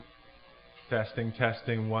Testing,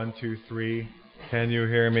 testing, 1, 2, 3. Can you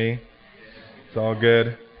hear me? It's all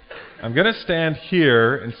good. I'm going to stand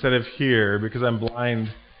here instead of here because I'm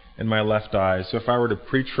blind in my left eye. So if I were to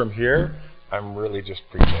preach from here, I'm really just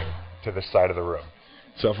preaching to this side of the room.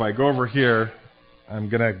 So if I go over here, I'm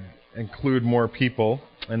going to include more people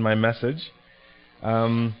in my message.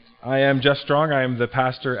 I am Jeff Strong. I am the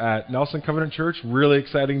pastor at Nelson Covenant Church. Really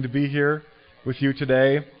exciting to be here with you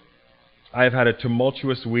today. I have had a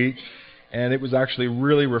tumultuous week, and it was actually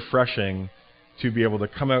really refreshing to be able to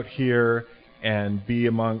come out here and be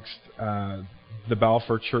amongst the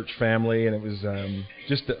Balfour church family, and it was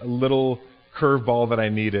just a little curveball that I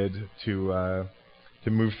needed to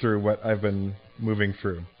move through what I've been moving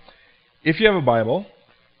through. If you have a Bible,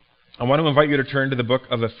 I want to invite you to turn to the book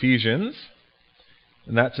of Ephesians,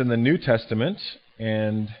 and that's in the New Testament.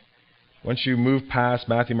 And once you move past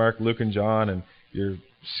Matthew, Mark, Luke, and John, and you're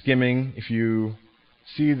skimming, if you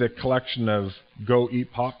see the collection of Go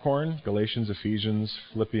Eat Popcorn, Galatians, Ephesians,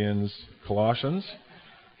 Philippians, Colossians,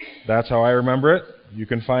 that's how I remember it. You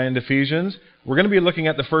can find Ephesians. We're going to be looking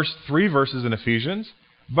at the first 3 verses in Ephesians,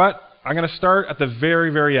 but I'm going to start at the very,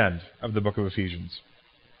 very end of the book of Ephesians.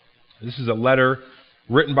 This is a letter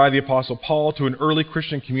written by the Apostle Paul to an early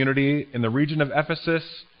Christian community in the region of Ephesus.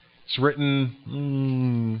 It's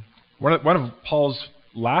written, one of Paul's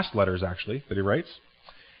last letters, actually, that he writes.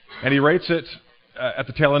 And he writes it at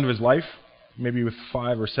the tail end of his life, maybe with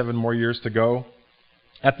 5 or 7 more years to go.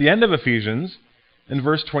 At the end of Ephesians, in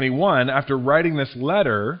verse 21, after writing this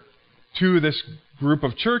letter to this group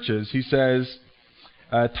of churches, he says,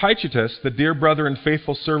 Tychicus, the dear brother and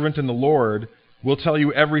faithful servant in the Lord, will tell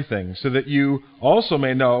you everything, so that you also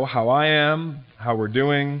may know how I am, how we're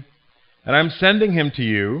doing. And I'm sending him to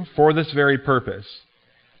you for this very purpose,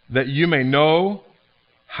 that you may know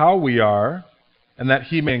how we are, and that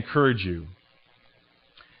he may encourage you.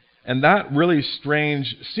 And that really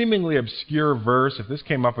strange, seemingly obscure verse, if this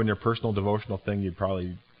came up in your personal devotional thing, you'd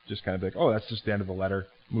probably just kind of be like, oh, that's just the end of the letter,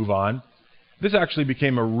 move on. This actually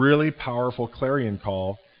became a really powerful clarion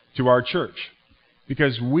call to our church,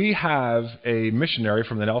 because we have a missionary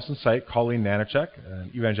from the Nelson site, Colleen Nanachek,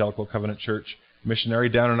 an Evangelical Covenant Church missionary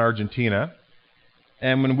down in Argentina.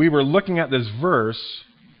 And when we were looking at this verse,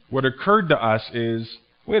 what occurred to us is,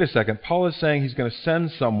 wait a second, Paul is saying he's going to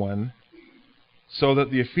send someone so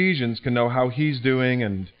that the Ephesians can know how he's doing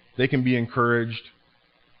and they can be encouraged.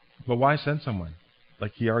 But why send someone?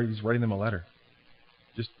 Like he's writing them a letter.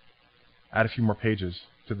 Just add a few more pages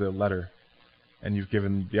to the letter and you've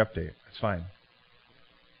given the update. It's fine.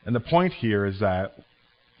 And the point here is that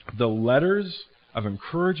the letters of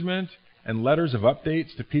encouragement and letters of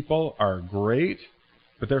updates to people are great,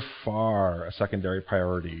 but they're far a secondary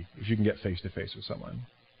priority if you can get face-to-face with someone.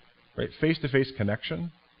 Right? Face-to-face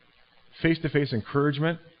connection, face-to-face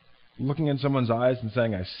encouragement, looking in someone's eyes and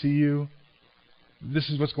saying, I see you. This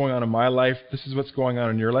is what's going on in my life. This is what's going on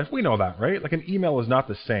in your life. We know that, right? Like an email is not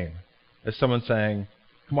the same as someone saying,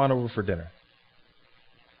 come on over for dinner.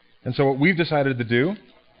 And so what we've decided to do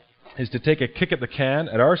is to take a kick at the can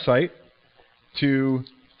at our site to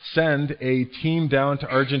send a team down to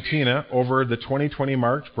Argentina over the 2020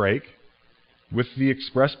 March break with the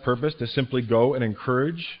express purpose to simply go and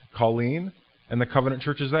encourage Colleen and the Covenant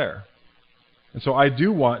churches there. And so I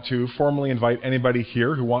do want to formally invite anybody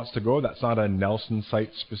here who wants to go. That's not a Nelson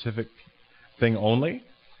site specific thing only.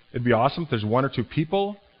 It'd be awesome if there's 1 or 2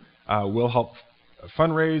 people. We'll help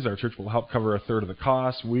fundraise. Our church will help cover 1/3 of the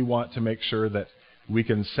cost. We want to make sure that we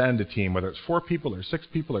can send a team, whether it's 4 people or 6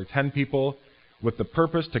 people or 10 people, with the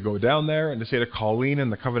purpose to go down there and to say to Colleen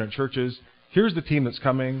and the Covenant churches, here's the team that's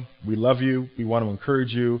coming. We love you. We want to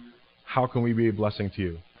encourage you. How can we be a blessing to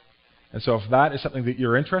you? And so if that is something that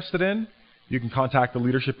you're interested in, you can contact the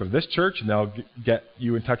leadership of this church and they'll get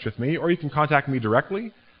you in touch with me, or you can contact me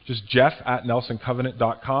directly, just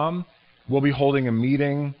jeff@nelsoncovenant.com. We'll be holding a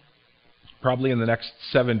meeting probably in the next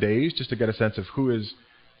 7 days just to get a sense of who is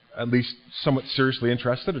at least somewhat seriously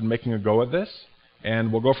interested in making a go at this,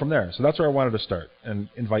 and we'll go from there. So that's where I wanted to start and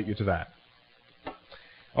invite you to that.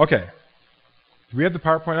 Okay. Do we have the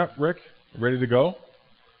PowerPoint up, Rick? Ready to go?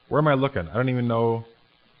 Where am I looking? I don't even know.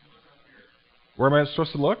 Where am I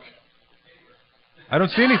supposed to look? I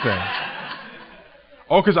don't see anything.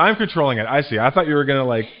 Oh, because I'm controlling it. I see. I thought you were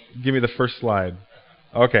going to give me the first slide.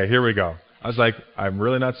 Okay, here we go. I was like, I'm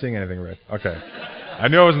really not seeing anything, Rick. Okay. I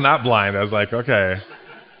knew I wasn't that blind. I was like, okay.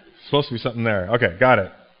 Supposed to be something there. Okay, got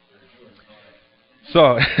it.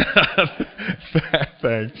 So,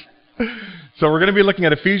 thanks. So we're going to be looking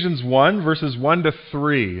at Ephesians 1, verses 1 to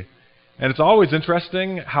 3. And it's always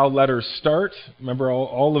interesting how letters start. Remember,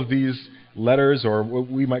 all of these letters, or what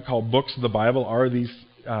we might call books of the Bible, are these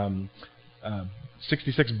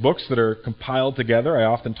 66 books that are compiled together. I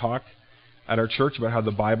often talk at our church about how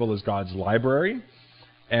the Bible is God's library,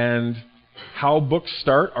 and how books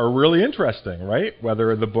start are really interesting, right?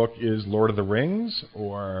 Whether the book is Lord of the Rings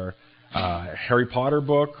or a Harry Potter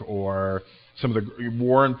book or some of the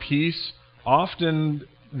War and Peace, often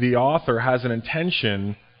the author has an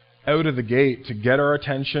intention out of the gate to get our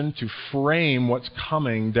attention, to frame what's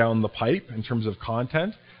coming down the pipe in terms of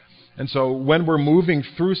content. And so when we're moving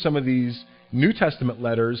through some of these New Testament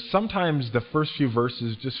letters, sometimes the first few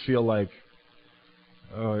verses just feel like,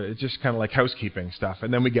 it's just kind of like housekeeping stuff,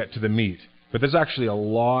 and then we get to the meat. But there's actually a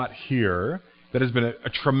lot here that has been a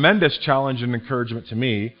tremendous challenge and encouragement to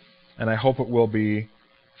me, and I hope it will be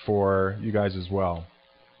for you guys as well.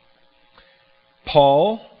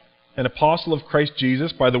 Paul, an apostle of Christ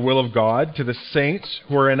Jesus by the will of God, to the saints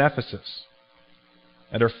who are in Ephesus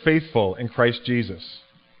and are faithful in Christ Jesus.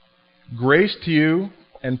 Grace to you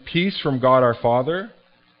and peace from God our Father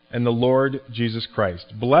and the Lord Jesus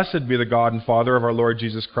Christ. Blessed be the God and Father of our Lord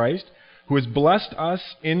Jesus Christ, who has blessed us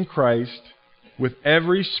in Christ with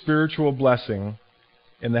every spiritual blessing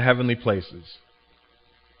in the heavenly places.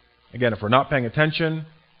 Again, if we're not paying attention,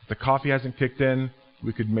 if the coffee hasn't kicked in,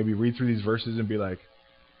 we could maybe read through these verses and be like,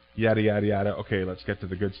 yada, yada, yada. Okay, let's get to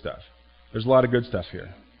the good stuff. There's a lot of good stuff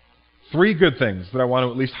here. 3 good things that I want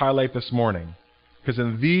to at least highlight this morning. Because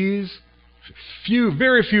in these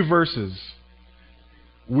very few verses,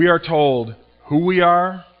 we are told who we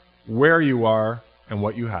are, where you are, and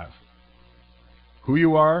what you have. Who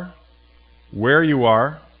you are, where you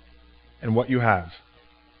are, and what you have.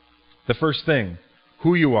 The first thing,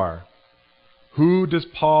 who you are. Who does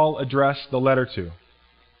Paul address the letter to?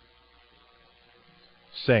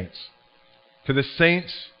 Saints. To the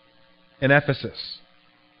saints in Ephesus,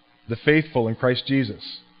 the faithful in Christ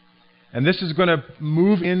Jesus. And this is going to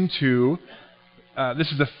move into,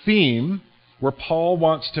 this is a theme where Paul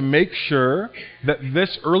wants to make sure that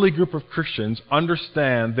this early group of Christians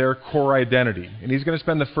understand their core identity. And he's going to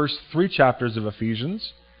spend the first 3 chapters of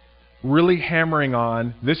Ephesians really hammering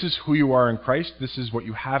on, this is who you are in Christ, this is what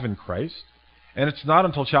you have in Christ. And it's not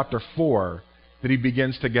until chapter 4 that he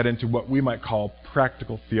begins to get into what we might call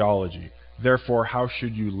practical theology. Therefore, how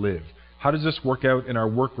should you live? How does this work out in our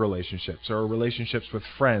work relationships, or relationships with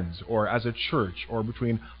friends, or as a church, or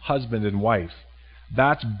between husband and wife?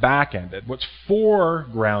 That's back-ended. What's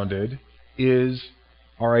foregrounded is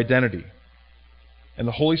our identity. And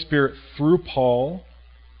the Holy Spirit, through Paul,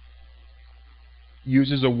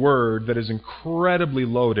 uses a word that is incredibly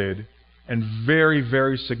loaded and very,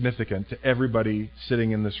 very significant to everybody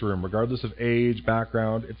sitting in this room, regardless of age,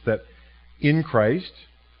 background. It's that in Christ,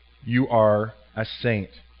 you are a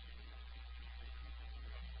saint.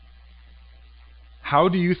 How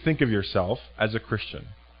do you think of yourself as a Christian?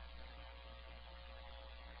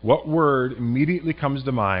 What word immediately comes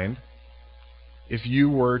to mind if you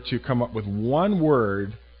were to come up with one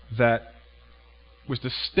word that was to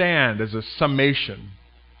stand as a summation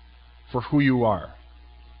for who you are?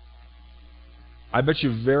 I bet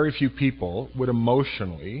you very few people would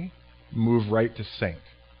emotionally move right to saint,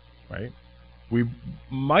 right? We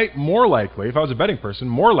might more likely, if I was a betting person,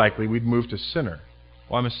 more likely we'd move to sinner.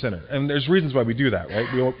 Well, I'm a sinner. And there's reasons why we do that, right?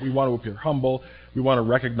 We want to appear humble. We want to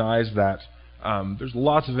recognize that there's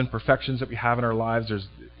lots of imperfections that we have in our lives. There's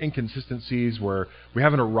inconsistencies where we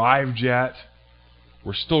haven't arrived yet.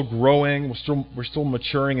 We're still growing. We're still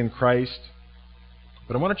maturing in Christ.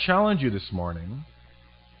 But I want to challenge you this morning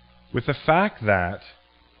with the fact that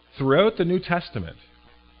throughout the New Testament,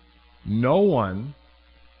 no one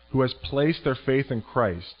who has placed their faith in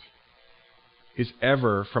Christ is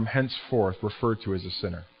ever from henceforth referred to as a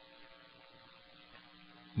sinner.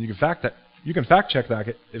 And you can fact check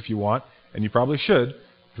that if you want, and you probably should,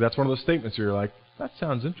 because that's one of those statements where you're like, that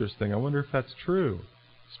sounds interesting. I wonder if that's true.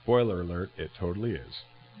 Spoiler alert, it totally is.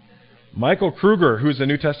 Michael Kruger, who's a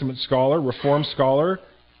New Testament scholar, Reformed scholar,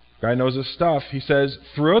 guy knows his stuff, he says,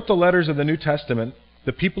 throughout the letters of the New Testament,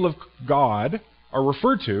 the people of God are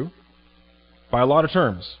referred to by a lot of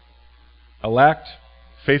terms. Elect,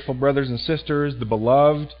 faithful brothers and sisters, the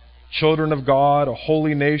beloved, children of God, a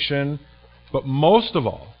holy nation, but most of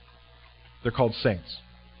all, they're called saints.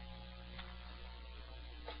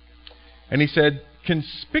 And he said,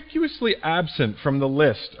 conspicuously absent from the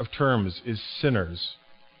list of terms is sinners.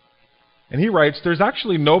 And he writes, there's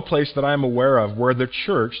actually no place that I am aware of where the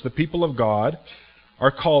church, the people of God,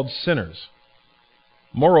 are called sinners.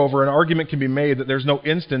 Moreover, an argument can be made that there's no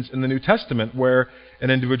instance in the New Testament where an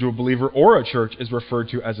individual believer or a church is referred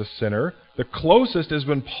to as a sinner. The closest is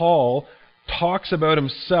when Paul talks about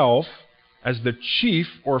himself as the chief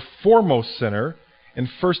or foremost sinner in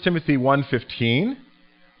 1 Timothy 1:15,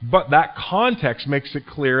 But that context makes it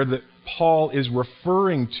clear that Paul is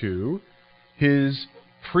referring to his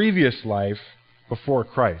previous life before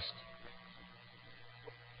Christ.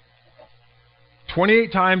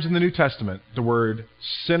 28 times in the New Testament, the word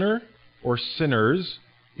sinner or sinners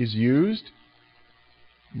is used.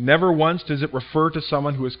 Never once does it refer to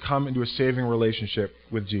someone who has come into a saving relationship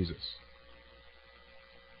with Jesus.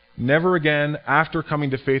 Never again, after coming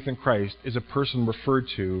to faith in Christ, is a person referred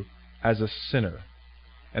to as a sinner.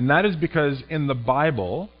 And that is because in the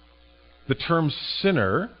Bible, the term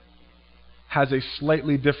sinner has a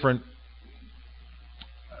slightly different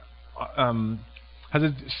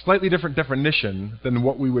definition than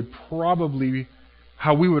how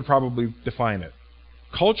we would probably define it.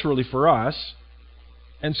 Culturally for us,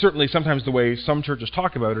 and certainly sometimes the way some churches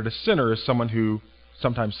talk about it, a sinner is someone who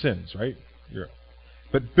sometimes sins, right?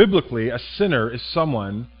 But biblically, a sinner is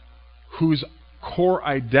someone whose core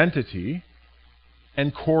identity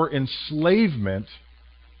and core enslavement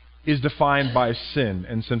is defined by sin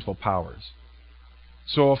and sinful powers.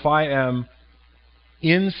 So if I am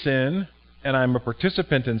in sin, and I'm a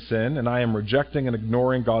participant in sin, and I am rejecting and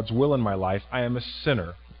ignoring God's will in my life, I am a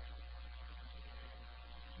sinner.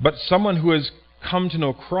 But someone who has come to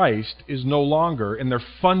know Christ is no longer, in their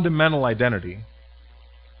fundamental identity,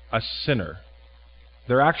 a sinner.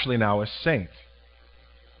 They're actually now a saint.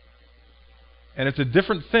 And it's a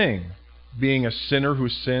different thing being a sinner who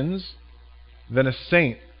sins than a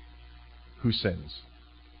saint who sins.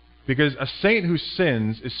 Because a saint who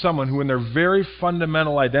sins is someone who in their very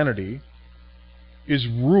fundamental identity is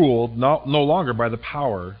ruled no longer by the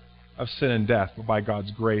power of sin and death, but by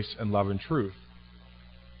God's grace and love and truth.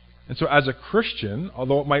 And so as a Christian,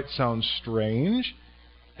 although it might sound strange,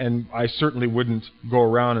 and I certainly wouldn't go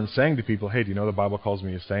around and saying to people, hey, do you know the Bible calls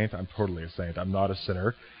me a saint? I'm totally a saint. I'm not a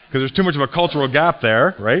sinner. Because there's too much of a cultural gap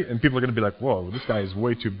there, right? And people are going to be like, whoa, this guy is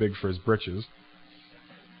way too big for his britches.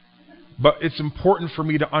 But it's important for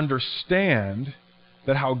me to understand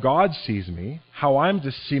that how God sees me, how I'm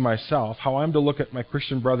to see myself, how I'm to look at my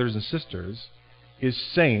Christian brothers and sisters, is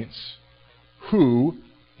saints who,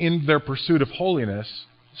 in their pursuit of holiness,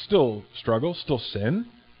 still struggle, still sin,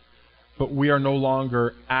 but we are no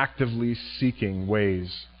longer actively seeking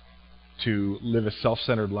ways to live a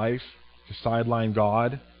self-centered life, to sideline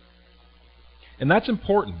God. And that's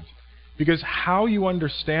important, because how you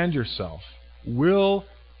understand yourself will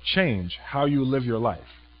change how you live your life.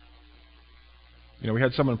 You know, we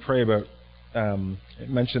had someone pray about,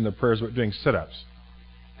 mention the prayers about doing sit-ups.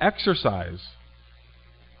 Exercise,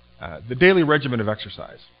 the daily regimen of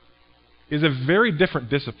exercise, is a very different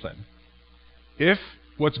discipline. If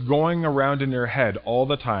what's going around in your head all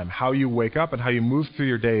the time, how you wake up and how you move through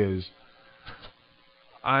your day is,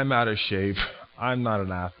 I'm out of shape, I'm not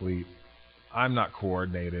an athlete, I'm not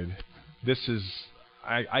coordinated,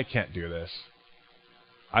 I can't do this.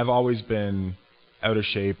 I've always been out of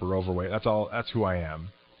shape or overweight. That's who I am.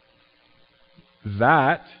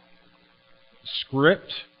 That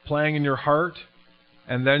script playing in your heart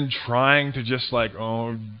and then trying to just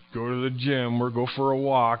go to the gym or go for a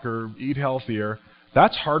walk or eat healthier,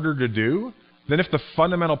 that's harder to do than if the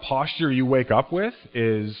fundamental posture you wake up with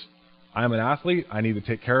is, I'm an athlete, I need to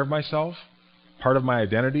take care of myself. Part of my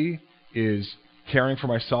identity is caring for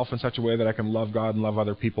myself in such a way that I can love God and love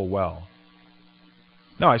other people well.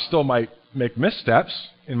 Now, I still might make missteps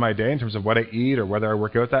in my day in terms of what I eat or whether I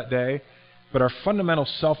work out that day, but our fundamental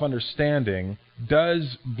self-understanding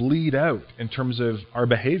does bleed out in terms of our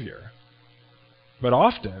behavior. But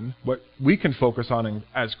often, what we can focus on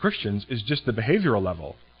as Christians is just the behavioral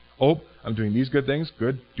level. Oh, I'm doing these good things,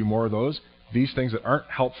 good, do more of those. These things that aren't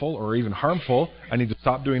helpful or even harmful, I need to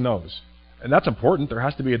stop doing those. And that's important, there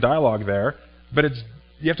has to be a dialogue there, but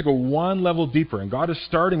you have to go one level deeper. And God is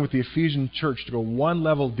starting with the Ephesian church to go one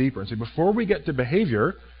level deeper and say, before we get to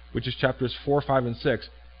behavior, which is chapters 4, 5, and 6,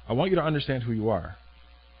 I want you to understand who you are.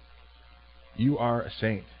 You are a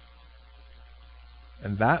saint.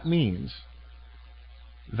 And that means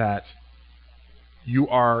that you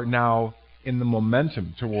are now in the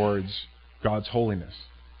momentum towards God's holiness.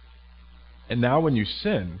 And now when you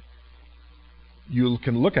sin, you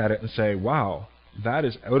can look at it and say, wow, that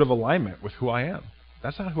is out of alignment with who I am.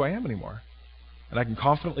 That's not who I am anymore. And I can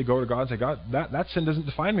confidently go to God and say, God, that sin doesn't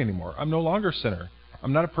define me anymore. I'm no longer a sinner.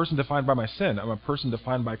 I'm not a person defined by my sin. I'm a person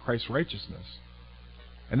defined by Christ's righteousness.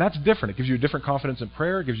 And that's different. It gives you a different confidence in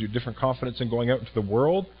prayer. It gives you a different confidence in going out into the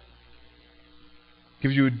world. It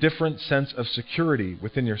gives you a different sense of security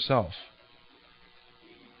within yourself.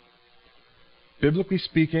 Biblically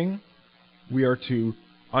speaking, we are to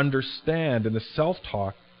understand, and the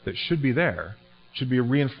self-talk that should be there should be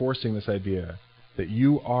reinforcing this idea that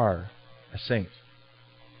you are a saint.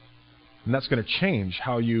 And that's going to change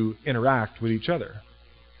how you interact with each other.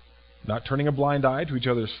 Not turning a blind eye to each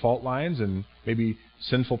other's fault lines and maybe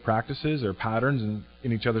sinful practices or patterns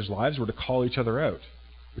in each other's lives. We're to call each other out.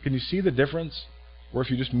 But can you see the difference? Or if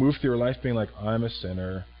you just move through your life being like, I'm a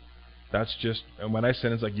sinner. That's just, and when I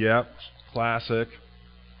sin, it's like, yep, classic,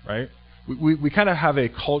 right? We kind of have a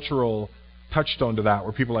cultural touchstone to that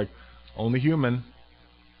where people are like, only human,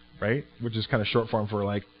 right? Which is kind of short form for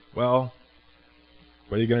like, well,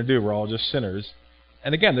 what are you going to do? We're all just sinners.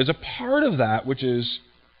 And again, there's a part of that which is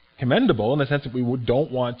commendable in the sense that we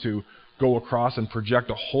don't want to go across and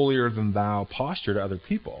project a holier-than-thou posture to other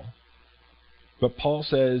people. But Paul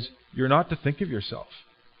says, you're not to think of yourself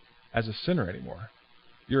as a sinner anymore.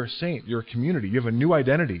 You're a saint. You're a community. You have a new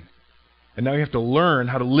identity. And now you have to learn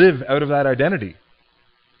how to live out of that identity.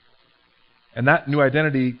 And that new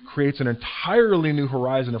identity creates an entirely new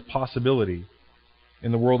horizon of possibility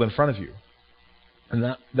in the world in front of you.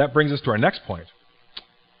 And that brings us to our next point.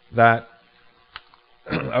 That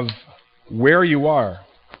of where you are.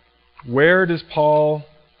 Where does Paul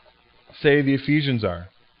say the Ephesians are?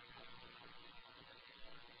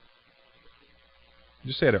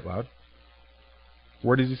 Just say it out loud.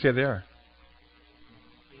 Where does he say they are?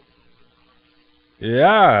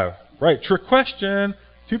 Yeah, right. Trick question.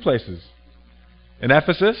 2 places. In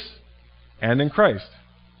Ephesus and in Christ.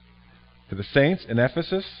 To the saints in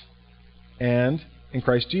Ephesus and in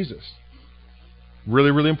Christ Jesus. Really,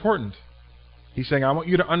 really important. He's saying, I want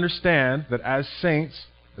you to understand that as saints,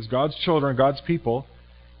 as God's children, God's people,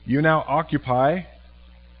 you now occupy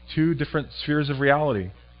 2 different spheres of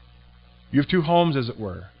reality. You have 2 homes, as it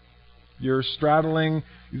were. You're straddling,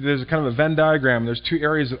 there's a kind of a Venn diagram. There's 2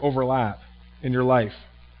 areas that overlap in your life.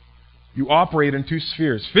 You operate in 2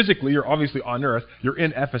 spheres. Physically, you're obviously on earth. You're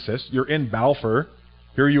in Ephesus. You're in Balfour.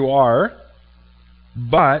 Here you are.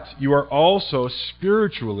 But you are also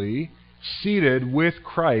spiritually seated with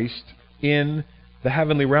Christ in the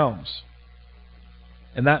heavenly realms.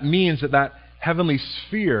 And that means that heavenly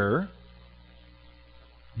sphere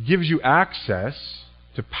gives you access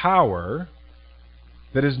to power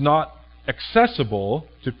that is not accessible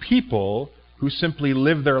to people who simply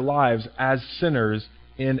live their lives as sinners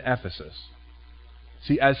in Ephesus.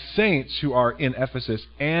 See, as saints who are in Ephesus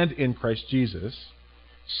and in Christ Jesus,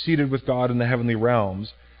 seated with God in the heavenly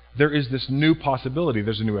realms, there is this new possibility.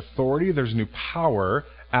 There's a new authority, there's a new power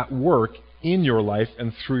at work in your life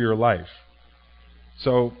and through your life.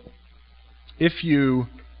 So, if you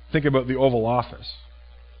think about the Oval Office,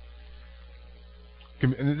 I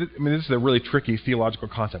mean, this is a really tricky theological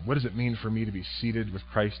concept. What does it mean for me to be seated with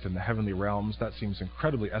Christ in the heavenly realms? That seems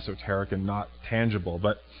incredibly esoteric and not tangible.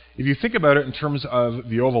 But if you think about it in terms of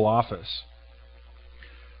the Oval Office,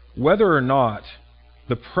 whether or not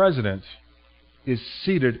the president is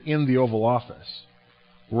seated in the Oval Office,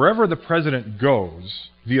 wherever the president goes,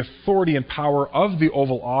 the authority and power of the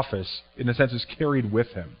Oval Office, in a sense, is carried with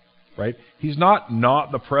him. Right? He's not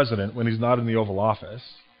the president when he's not in the Oval Office.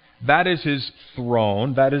 That is his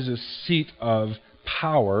throne. That is his seat of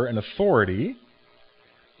power and authority.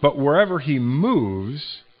 But wherever he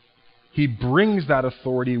moves, he brings that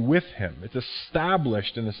authority with him. It's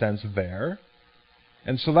established, in a sense, there.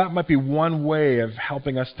 And so that might be one way of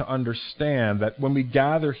helping us to understand that when we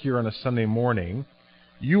gather here on a Sunday morning,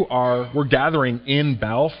 we're gathering in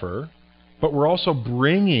Balfour, but we're also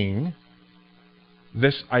bringing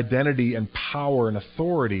this identity and power and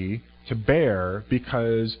authority to bear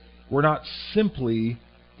because we're not simply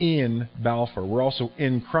in Balfour. We're also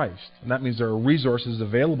in Christ. And that means there are resources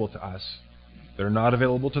available to us that are not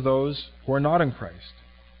available to those who are not in Christ.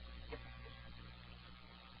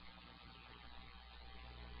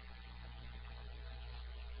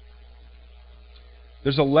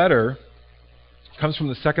 There's a letter, it comes from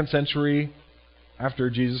the 2nd century after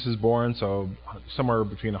Jesus is born, so somewhere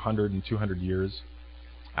between 100 and 200 years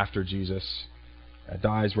after Jesus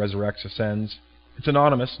dies, resurrects, ascends. It's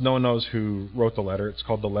anonymous. No one knows who wrote the letter. It's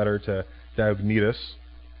called the Letter to Diognetus.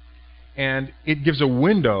 And it gives a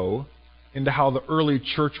window into how the early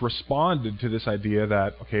church responded to this idea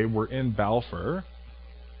that, okay, we're in Balfour,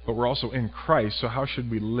 but we're also in Christ, so how should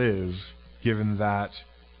we live given that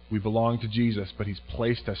we belong to Jesus, but He's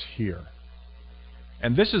placed us here?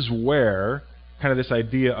 And this is where kind of this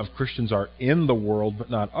idea of Christians are in the world, but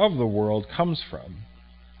not of the world, comes from.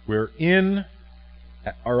 We're in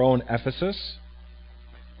our own Ephesus,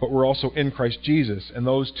 but we're also in Christ Jesus, and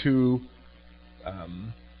those two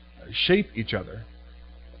shape each other.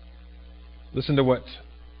 Listen to what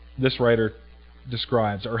this writer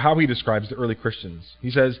describes, or how he describes the early Christians. He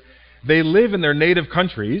says, they live in their native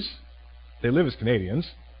countries, they live as Canadians,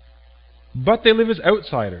 but they live as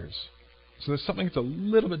outsiders. So there's something that's a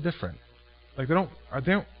little bit different. Like they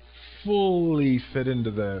don't fully fit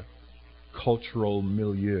into the cultural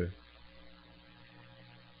milieu.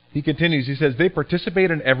 He continues, he says, they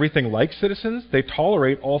participate in everything like citizens. They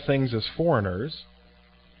tolerate all things as foreigners.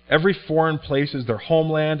 Every foreign place is their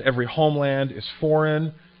homeland. Every homeland is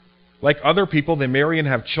foreign. Like other people, they marry and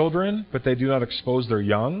have children, but they do not expose their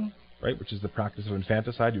young, right? Which is the practice of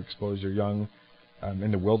infanticide. You expose your young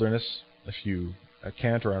in the wilderness if you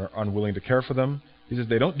can't or are unwilling to care for them. He says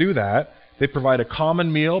they don't do that. They provide a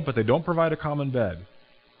common meal, but they don't provide a common bed.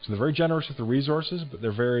 So they're very generous with the resources, but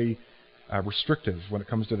they're very restrictive when it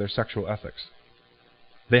comes to their sexual ethics.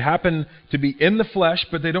 They happen to be in the flesh,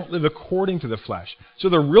 but they don't live according to the flesh. So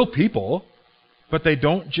they're real people, but they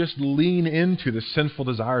don't just lean into the sinful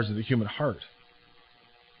desires of the human heart.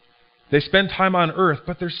 They spend time on earth,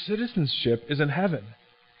 but their citizenship is in heaven.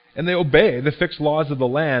 And they obey the fixed laws of the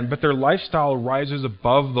land, but their lifestyle rises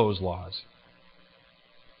above those laws.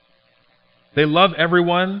 They love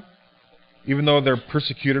everyone, even though they're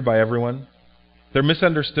persecuted by everyone. They're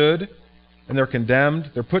misunderstood, and they're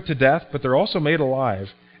condemned. They're put to death, but they're also made alive.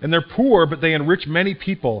 And they're poor, but they enrich many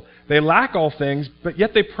people. They lack all things, but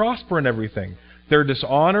yet they prosper in everything. They're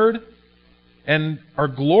dishonored and are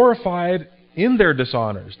glorified in their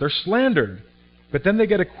dishonors. They're slandered, but then they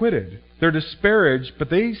get acquitted. They're disparaged, but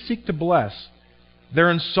they seek to bless.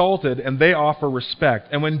 They're insulted, and they offer respect.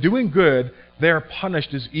 And when doing good, they are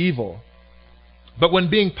punished as evil. But when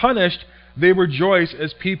being punished, they rejoice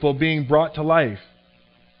as people being brought to life.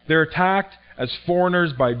 They're attacked as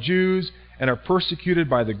foreigners by Jews and are persecuted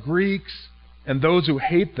by the Greeks, and those who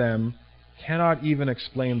hate them cannot even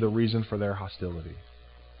explain the reason for their hostility.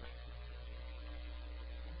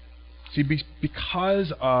 See,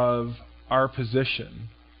 because of our position,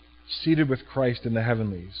 seated with Christ in the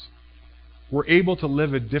heavenlies, we're able to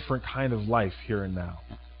live a different kind of life here and now.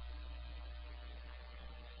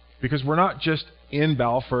 Because we're not just in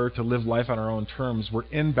Balfour to live life on our own terms, we're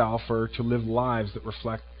in Balfour to live lives that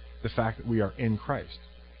reflect the fact that we are in Christ.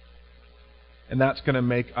 And that's going to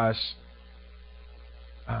make us,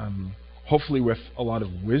 hopefully with a lot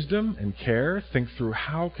of wisdom and care, think through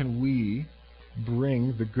how can we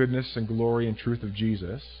bring the goodness and glory and truth of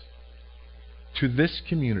Jesus to this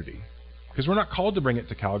community. Because we're not called to bring it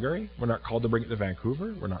to Calgary. We're not called to bring it to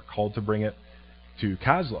Vancouver. We're not called to bring it to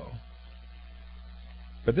Caslow.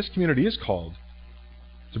 But this community is called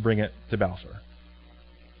to bring it to Balfour.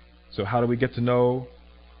 So how do we get to know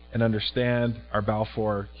and understand our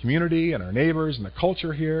Balfour community and our neighbors and the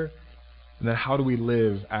culture here? And then how do we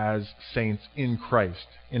live as saints in Christ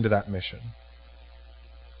into that mission?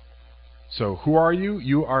 So who are you?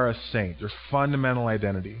 You are a saint. Your fundamental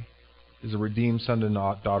identity is a redeemed son and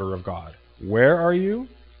daughter of God. Where are you?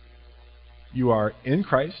 You are in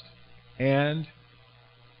Christ and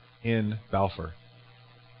in Balfour.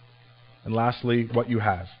 And lastly, what you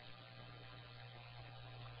have.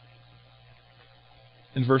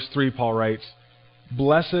 In verse 3, Paul writes,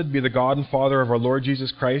 "Blessed be the God and Father of our Lord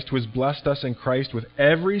Jesus Christ, who has blessed us in Christ with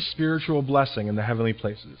every spiritual blessing in the heavenly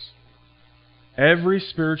places." Every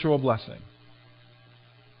spiritual blessing.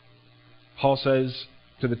 Paul says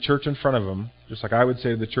to the church in front of him, just like I would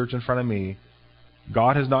say to the church in front of me,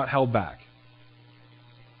 God has not held back.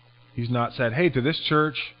 He's not said, hey, to this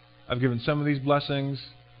church, I've given some of these blessings,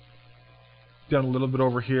 done a little bit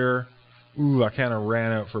over here. Ooh, I kind of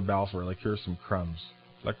ran out for Balfour. Like, here's some crumbs.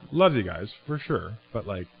 Like, love you guys, for sure. But,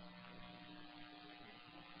 like,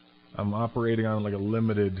 I'm operating on, like, a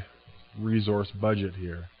limited resource budget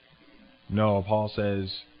here. No, Paul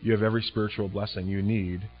says you have every spiritual blessing you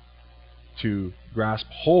need to grasp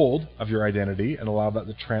hold of your identity and allow that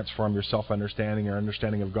to transform your self-understanding, your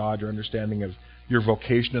understanding of God, your understanding of your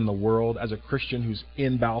vocation in the world as a Christian who's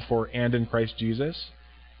in Balfour and in Christ Jesus.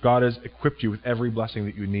 God has equipped you with every blessing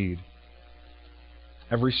that you need.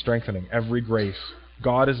 Every strengthening, every grace.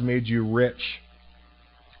 God has made you rich.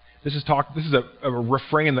 This is a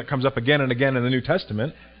refrain that comes up again and again in the New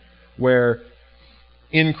Testament, where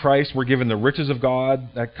in Christ we're given the riches of God.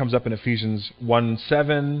 That comes up in Ephesians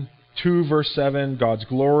 1:7, 2 verse 7, God's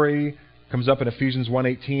glory comes up in Ephesians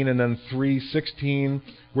 1:18, and then 3:16,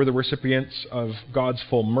 we're the recipients of God's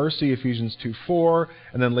full mercy, Ephesians 2:4,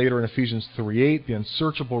 and then later in Ephesians 3:8, the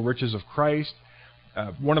unsearchable riches of Christ.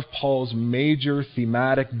 One of Paul's major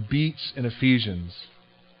thematic beats in Ephesians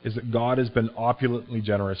is that God has been opulently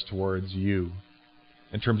generous towards you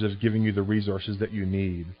in terms of giving you the resources that you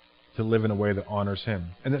need to live in a way that honors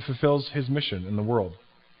Him and that fulfills His mission in the world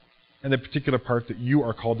and the particular part that you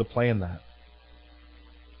are called to play in that.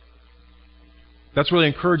 That's really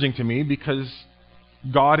encouraging to me because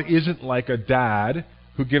God isn't like a dad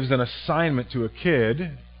who gives an assignment to a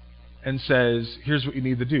kid and says, here's what you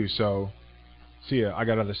need to do. So See ya. I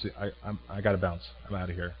gotta bounce. I'm out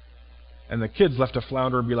of here. And the kid's left to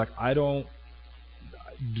flounder and be like, I don't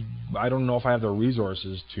know if I have the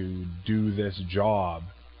resources to do this job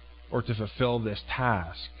or to fulfill this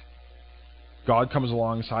task. God comes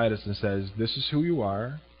alongside us and says, this is who you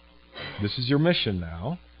are. This is your mission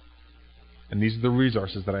now. And these are the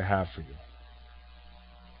resources that I have for you.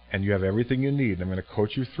 And you have everything you need. I'm going to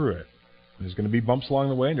coach you through it. There's going to be bumps along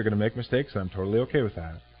the way, and you're going to make mistakes, and I'm totally okay with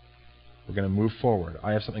that. We're going to move forward.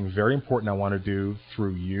 I have something very important I want to do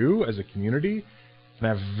through you as a community, and I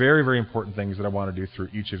have very, very important things that I want to do through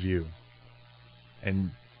each of you.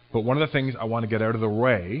 But one of the things I want to get out of the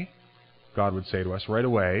way, God would say to us right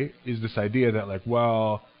away, is this idea that, like,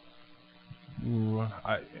 well,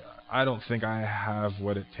 I don't think I have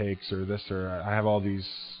what it takes, or this, or I have all these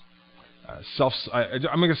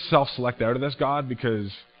I'm going to self-select out of this, God, because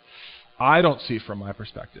I don't see from my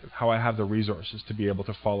perspective how I have the resources to be able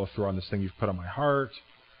to follow through on this thing you've put on my heart,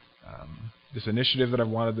 this initiative that I've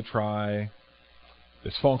wanted to try,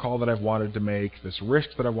 this phone call that I've wanted to make, this risk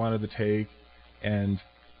that I wanted to take. And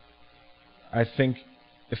I think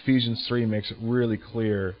Ephesians 3 makes it really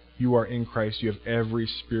clear, you are in Christ, you have every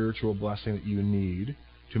spiritual blessing that you need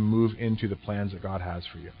to move into the plans that God has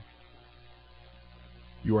for you.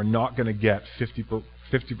 You are not going to get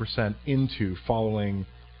 50% into following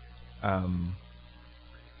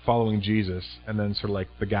Jesus, and then sort of like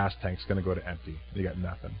the gas tank's going to go to empty. You got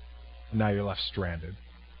nothing. And now you're left stranded.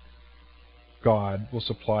 God will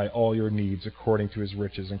supply all your needs according to his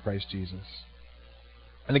riches in Christ Jesus.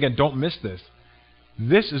 And again, don't miss this.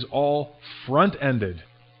 This is all front-ended.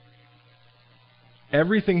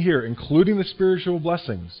 Everything here, including the spiritual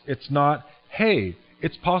blessings, it's not, hey,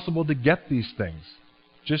 it's possible to get these things.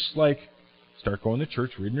 Just like start going to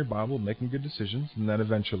church, reading your Bible, making good decisions, and then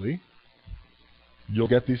eventually you'll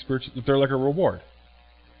get these spiritual, they're like a reward.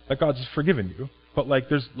 Like God's forgiven you, but like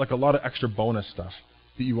there's like a lot of extra bonus stuff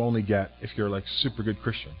that you only get if you're like super good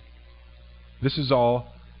Christian. This is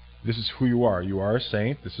who you are. You are a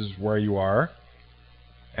saint, this is where you are,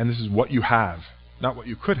 and this is what you have. Not what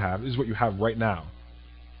you could have, this is what you have right now.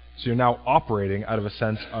 So you're now operating out of a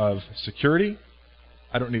sense of security.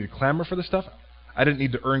 I don't need to clamor for this stuff. I didn't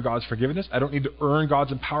need to earn God's forgiveness. I don't need to earn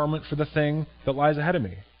God's empowerment for the thing that lies ahead of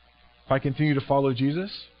me. If I continue to follow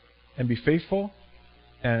Jesus and be faithful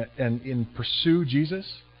and pursue Jesus,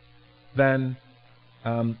 then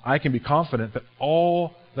I can be confident that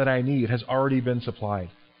all that I need has already been supplied.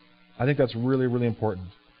 I think that's really, really important.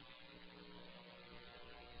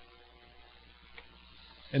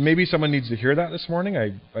 And maybe someone needs to hear that this morning.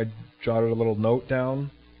 I jotted a little note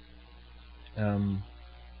down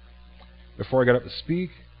before I got up to speak.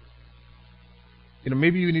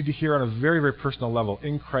 Maybe you need to hear on a very, very personal level,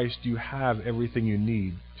 in Christ you have everything you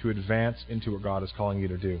need to advance into what God is calling you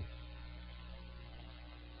to do.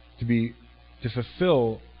 To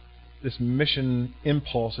fulfill this mission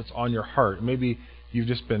impulse that's on your heart. Maybe you've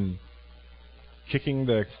just been kicking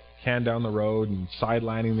the can down the road and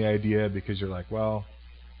sidelining the idea because you're like, well,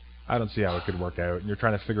 I don't see how it could work out. And you're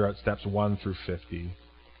trying to figure out steps 1 through 50.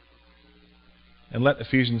 And let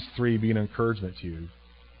Ephesians 3 be an encouragement to you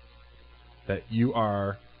that you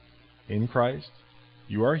are in Christ.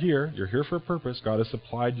 You are here. You're here for a purpose. God has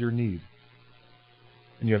supplied your need.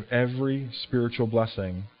 And you have every spiritual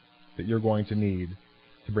blessing that you're going to need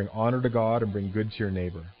to bring honor to God and bring good to your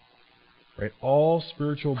neighbor. Right? All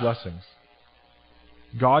spiritual blessings.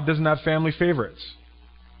 God doesn't have family favorites.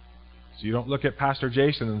 So you don't look at Pastor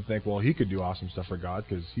Jason and think, well, he could do awesome stuff for God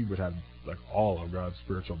because he would have like all of God's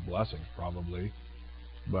spiritual blessings probably.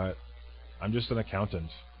 But I'm just an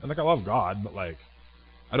accountant. And like I love God, but like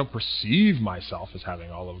I don't perceive myself as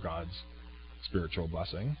having all of God's spiritual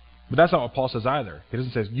blessing. But that's not what Paul says either. He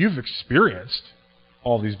doesn't say, you've experienced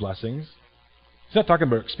all these blessings. He's not talking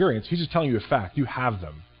about experience. He's just telling you a fact. You have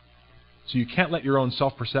them. So you can't let your own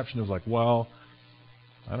self-perception of like, well,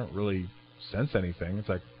 I don't really sense anything. It's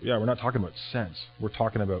like, yeah, we're not talking about sense. We're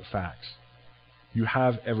talking about facts. You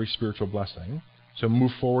have every spiritual blessing, so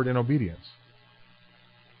move forward in obedience.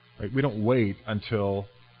 Right? We don't wait until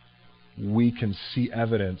we can see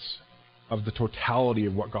evidence of the totality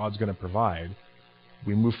of what God's going to provide.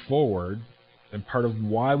 We move forward, and part of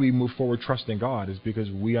why we move forward trusting God is because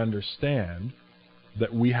we understand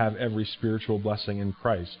that we have every spiritual blessing in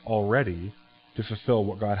Christ already to fulfill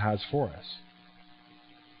what God has for us.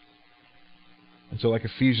 And so like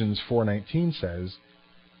Ephesians 4:19 says,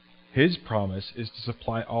 his promise is to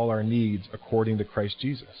supply all our needs according to Christ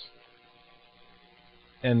Jesus.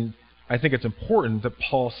 And I think it's important that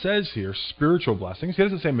Paul says here spiritual blessings. He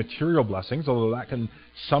doesn't say material blessings, although that can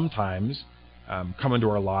sometimes come into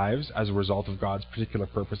our lives as a result of God's particular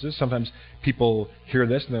purposes. Sometimes people hear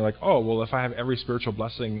this and they're like, oh, well, if I have every spiritual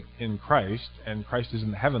blessing in Christ, and Christ is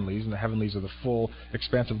in the heavenlies, and the heavenlies are the full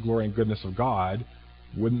expansive glory and goodness of God,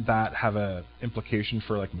 wouldn't that have an implication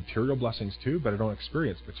for like material blessings too? But I don't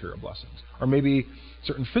experience material blessings. Or maybe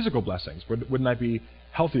certain physical blessings. Wouldn't I be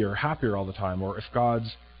healthier, happier all the time? Or if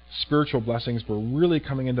God's spiritual blessings were really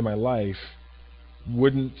coming into my life,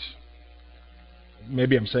 wouldn't,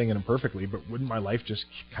 maybe I'm saying it imperfectly, but wouldn't my life just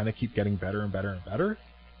kind of keep getting better and better and better?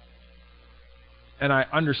 And I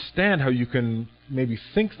understand how you can maybe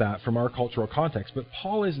think that from our cultural context, but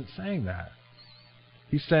Paul isn't saying that.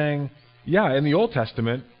 He's saying, yeah, in the Old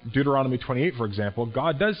Testament, Deuteronomy 28, for example,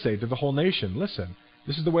 God does say to the whole nation, listen,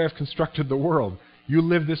 this is the way I've constructed the world. You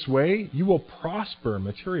live this way, you will prosper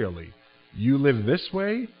materially. You live this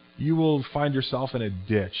way, you will find yourself in a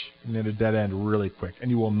ditch and in a dead end really quick,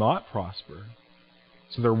 and you will not prosper.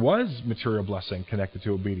 So there was material blessing connected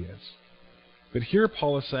to obedience. But here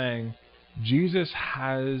Paul is saying, Jesus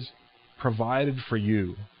has provided for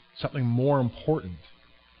you something more important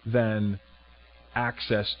than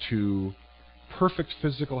access to perfect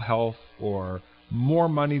physical health or more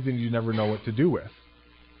money than you never know what to do with.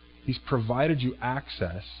 He's provided you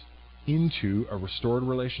access into a restored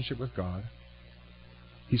relationship with God.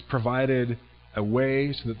 He's provided a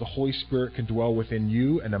way so that the Holy Spirit can dwell within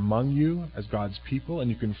you and among you as God's people, and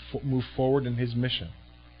you can move forward in His mission.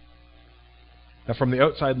 Now, from the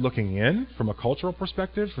outside looking in, from a cultural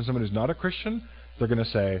perspective, from someone who's not a Christian, they're going to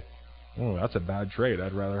say, oh, that's a bad trait.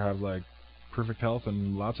 I'd rather have like perfect health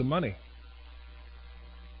and lots of money.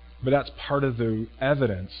 But that's part of the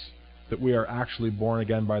evidence that we are actually born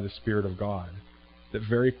again by the Spirit of God. That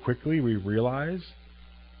very quickly we realize,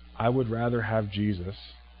 I would rather have Jesus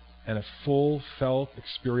and a full felt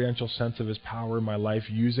experiential sense of His power in my life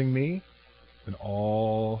using me than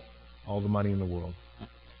all the money in the world.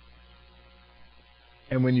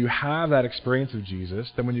 And when you have that experience of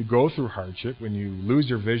Jesus, then when you go through hardship, when you lose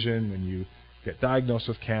your vision, when you get diagnosed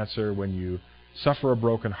with cancer, when you suffer a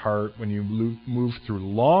broken heart, when you move through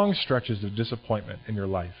long stretches of disappointment in your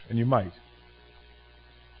life, and you might,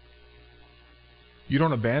 you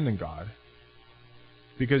don't abandon God,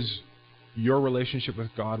 because your relationship with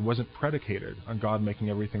God wasn't predicated on God making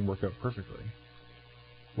everything work out perfectly.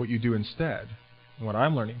 What you do instead, and what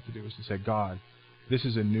I'm learning to do, is to say, God, this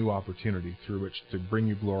is a new opportunity through which to bring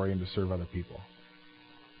you glory and to serve other people.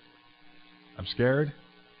 I'm scared.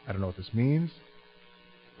 I don't know what this means.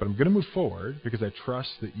 But I'm going to move forward because I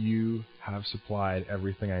trust that you have supplied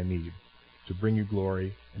everything I need to bring you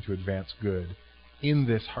glory and to advance good in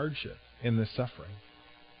this hardship, in this suffering.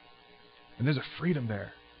 And there's a freedom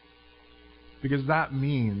there. Because that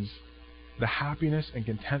means the happiness and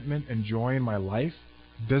contentment and joy in my life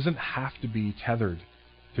doesn't have to be tethered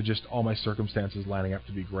to just all my circumstances lining up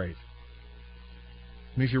to be great.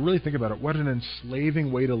 I mean, if you really think about it, what an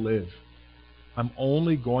enslaving way to live. I'm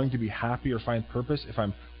only going to be happy or find purpose if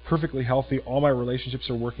I'm perfectly healthy, all my relationships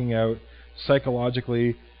are working out,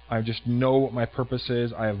 psychologically, I just know what my purpose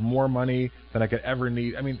is, I have more money than I could ever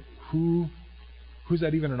need. I mean, who's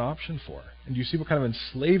that even an option for? And do you see what kind of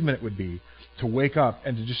enslavement it would be to wake up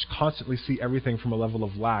and to just constantly see everything from a level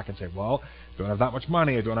of lack and say, well, I don't have that much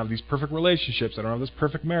money, I don't have these perfect relationships, I don't have this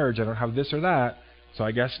perfect marriage, I don't have this or that, so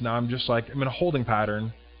I guess now I'm just like, I'm in a holding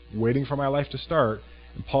pattern, waiting for my life to start.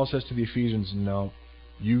 And Paul says to the Ephesians, no,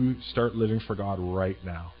 you start living for God right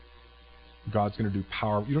now. God's going to do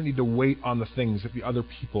power. You don't need to wait on the things that the other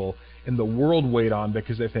people in the world wait on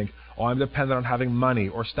because they think, oh, I'm dependent on having money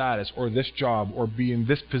or status or this job or be in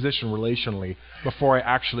this position relationally before I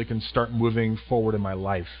actually can start moving forward in my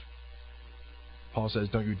life. Paul says,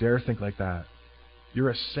 don't you dare think like that. You're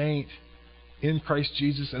a saint in Christ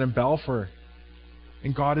Jesus and in Balfour.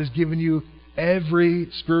 And God has given you every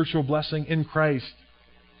spiritual blessing in Christ.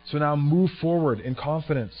 So now move forward in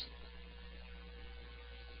confidence.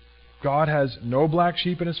 God has no black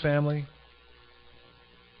sheep in His family.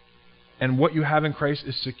 And what you have in Christ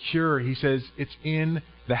is secure. He says it's in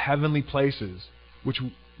the heavenly places, which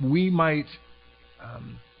we might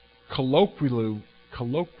colloquially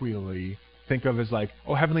think of as like,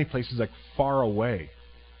 oh, heavenly places like far away.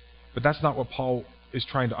 But that's not what Paul is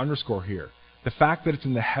trying to underscore here. The fact that it's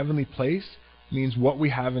in the heavenly place means what we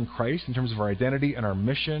have in Christ in terms of our identity and our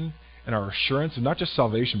mission and our assurance of not just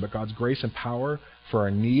salvation, but God's grace and power for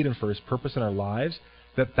our need and for His purpose in our lives,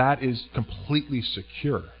 that is completely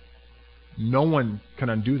secure. No one can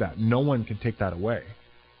undo that. No one can take that away.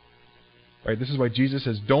 Right? This is why Jesus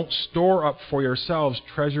says, don't store up for yourselves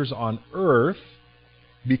treasures on earth,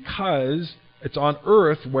 because it's on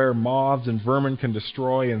earth where moths and vermin can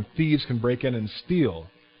destroy and thieves can break in and steal.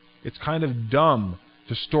 It's kind of dumb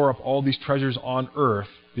to store up all these treasures on earth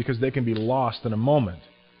because they can be lost in a moment.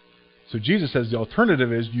 So Jesus says the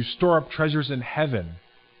alternative is you store up treasures in heaven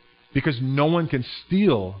because no one can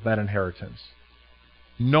steal that inheritance.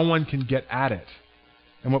 No one can get at it.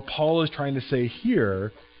 And what Paul is trying to say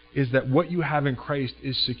here is that what you have in Christ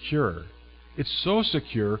is secure. It's so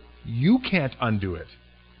secure, you can't undo it.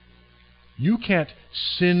 You can't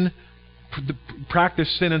practice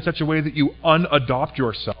sin in such a way that you unadopt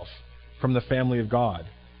yourself from the family of God.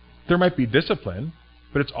 There might be discipline,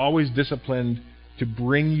 but it's always disciplined to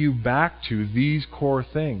bring you back to these core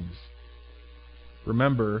things.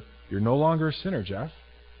 Remember, you're no longer a sinner, Jeff.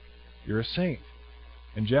 You're a saint.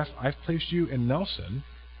 And Jeff, I've placed you in Nelson,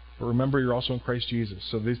 but remember you're also in Christ Jesus.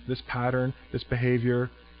 So this pattern, this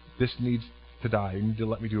behavior, this needs to die. You need to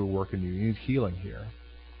let me do a work in you. You need healing here.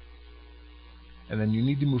 And then you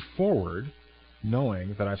need to move forward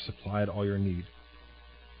knowing that I've supplied all your need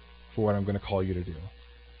for what I'm going to call you to do.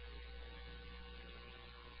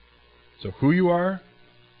 So who you are,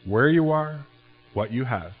 where you are, what you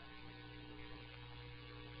have.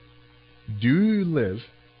 Do you live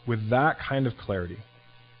with that kind of clarity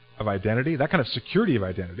of identity, that kind of security of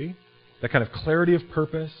identity, that kind of clarity of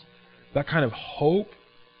purpose, that kind of hope?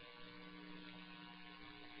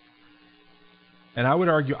 And I would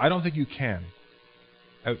argue, I don't think you can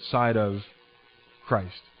outside of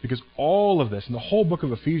Christ. Because all of this, in the whole book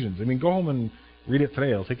of Ephesians, I mean, go home and read it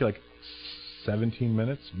today. It'll take you like 17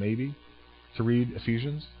 minutes, maybe, to read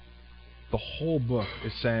Ephesians. The whole book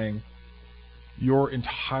is saying your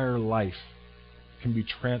entire life can be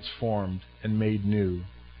transformed and made new.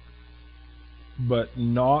 But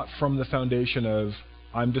not from the foundation of,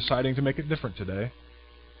 I'm deciding to make it different today.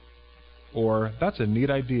 Or, that's a neat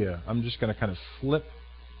idea. I'm just going to kind of flip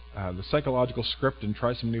the psychological script and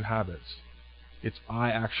try some new habits. It's I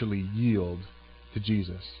actually yield to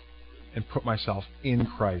Jesus and put myself in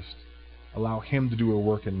Christ. Allow Him to do a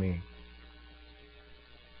work in me.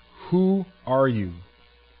 Who are you?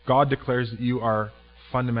 God declares that you are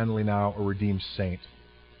fundamentally now a redeemed saint.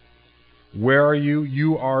 Where are you?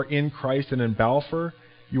 You are in Christ and in Balfour.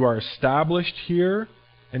 You are established here,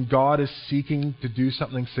 and God is seeking to do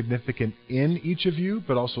something significant in each of you,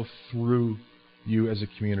 but also through you as a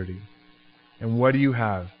community. And what do you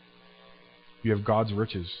have? You have God's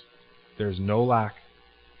riches. There is no lack.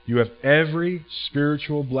 You have every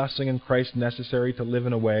spiritual blessing in Christ necessary to live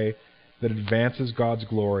in a way that advances God's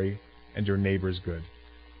glory and your neighbor's good.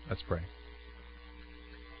 Let's pray.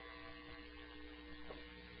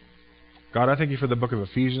 God, I thank you for the book of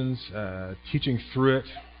Ephesians. Teaching through it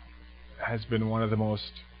has been one of the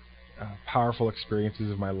most powerful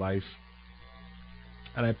experiences of my life.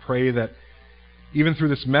 And I pray that even through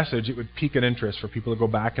this message, it would pique an interest for people to go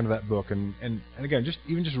back into that book and again, just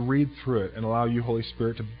read through it and allow you, Holy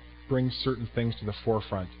Spirit, to bring certain things to the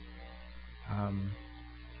forefront.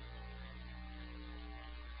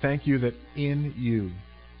 Thank you that in you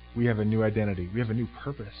we have a new identity. We have a new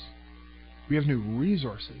purpose. We have new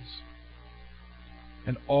resources.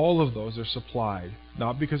 And all of those are supplied,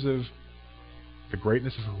 not because of the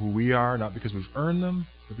greatness of who we are, not because we've earned them,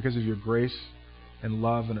 but because of your grace and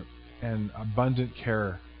love and abundant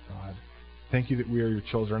care, God. Thank you that we are your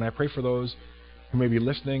children. And I pray for those who may be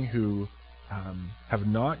listening who have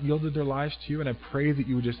not yielded their lives to you, and I pray that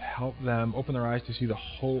you would just help them open their eyes to see the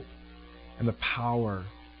hope and the power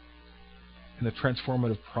and the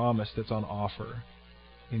transformative promise that's on offer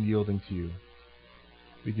in yielding to you.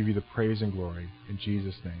 We give you the praise and glory. In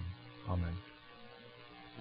Jesus' name, amen.